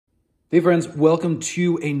Hey friends, welcome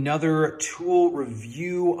to another tool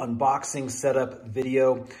review unboxing setup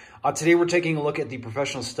video. Today we're taking a look at the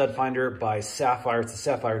Professional Stud Finder by Sapphire. It's the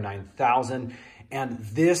Sapphire 9000, and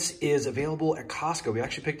this is available at Costco. We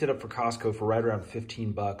actually picked it up for Costco for right around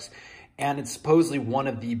 15 bucks, and it's supposedly one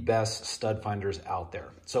of the best stud finders out there.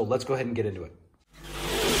 So let's go ahead and get into it.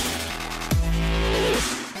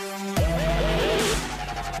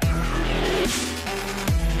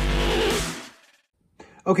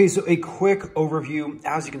 Okay, so a quick overview.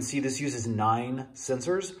 As you can see, this uses 9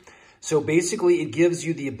 sensors. So basically it gives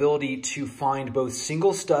you the ability to find both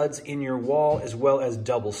single studs in your wall as well as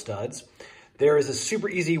double studs. There is a super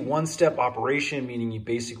easy one-step operation, meaning you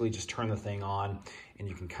basically just turn the thing on and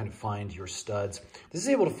you can kind of find your studs. This is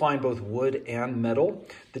able to find both wood and metal.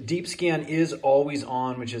 The deep scan is always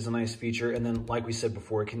on, which is a nice feature. And then like we said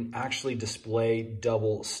before, it can actually display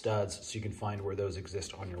double studs so you can find where those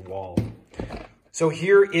exist on your wall. So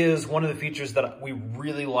here is one of the features that we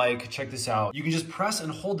really like. Check this out. You can just press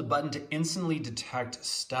and hold the button to instantly detect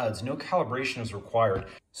studs. No calibration is required.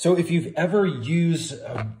 So if you've ever used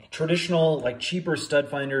traditional, like cheaper stud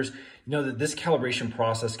finders, you know that this calibration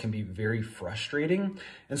process can be very frustrating.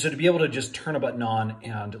 And so to be able to just turn a button on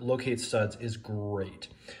and locate studs is great.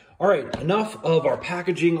 All right, enough of our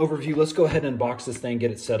packaging overview. Let's go ahead and unbox this thing,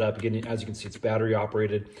 get it set up. Again, as you can see, it's battery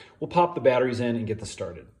operated. We'll pop the batteries in and get this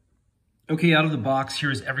started. Okay, out of the box,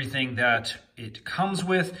 here's everything that it comes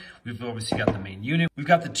with. We've obviously got the main unit. We've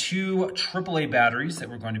got the 2 AAA batteries that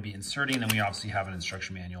we're going to be inserting, and we obviously have an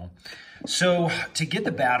instruction manual. So to get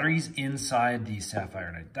the batteries inside the Sapphire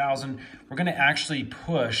 9000, we're gonna actually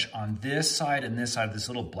push on this side and this side, this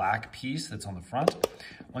little black piece that's on the front.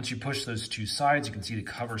 Once you push those 2 sides, you can see the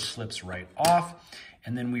cover slips right off.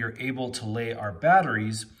 And then we are able to lay our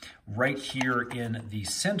batteries right here in the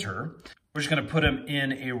center. We're just gonna put them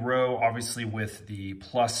in a row, obviously with the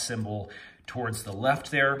plus symbol towards the left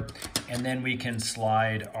there. And then we can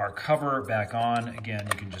slide our cover back on. Again,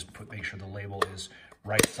 you can just make sure the label is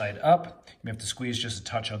right side up. You may have to squeeze just a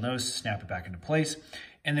touch on those, snap it back into place.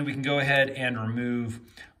 And then we can go ahead and remove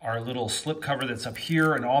our little slip cover that's up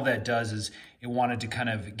here. And all that does is it wanted to kind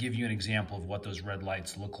of give you an example of what those red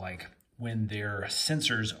lights look like when their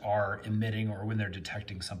sensors are emitting or when they're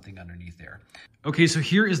detecting something underneath there. Okay, so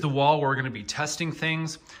here is the wall where we're gonna be testing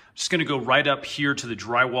things. I'm just gonna go right up here to the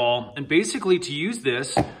drywall. And basically to use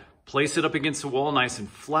this, place it up against the wall nice and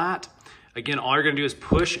flat. Again, all you're gonna do is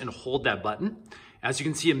push and hold that button. As you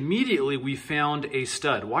can see, immediately we found a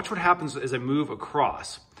stud. Watch what happens as I move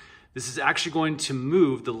across. This is actually going to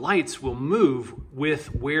move, the lights will move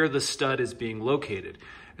with where the stud is being located.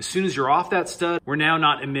 As soon as you're off that stud, we're now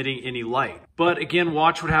not emitting any light. But again,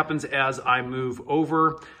 watch what happens as I move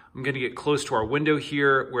over. I'm gonna get close to our window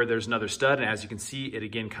here where there's another stud, and as you can see, it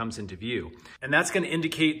again comes into view. And that's gonna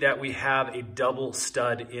indicate that we have a double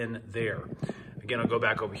stud in there. Again, I'll go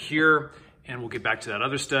back over here and we'll get back to that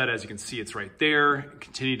other stud. As you can see, it's right there.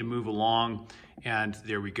 Continue to move along. And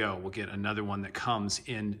there we go. We'll get another one that comes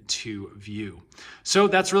into view. So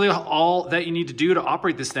that's really all that you need to do to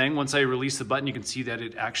operate this thing. Once I release the button, you can see that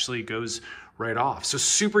it actually goes right off. So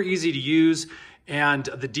super easy to use. And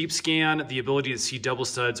the deep scan, the ability to see double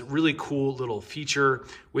studs, really cool little feature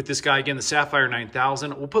with this guy. Again, the Sapphire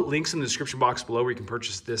 9000. We'll put links in the description box below where you can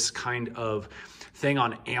purchase this kind of thing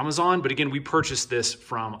on Amazon. But again, we purchased this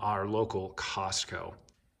from our local Costco.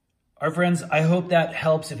 All right, friends, I hope that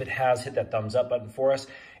helps. If it has, hit that thumbs up button for us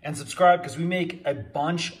and subscribe because we make a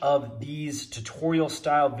bunch of these tutorial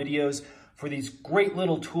style videos for these great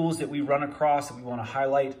little tools that we run across that we want to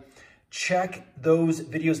highlight. Check those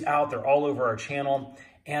videos out. They're all over our channel.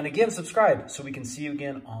 And again, subscribe so we can see you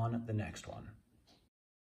again on the next one.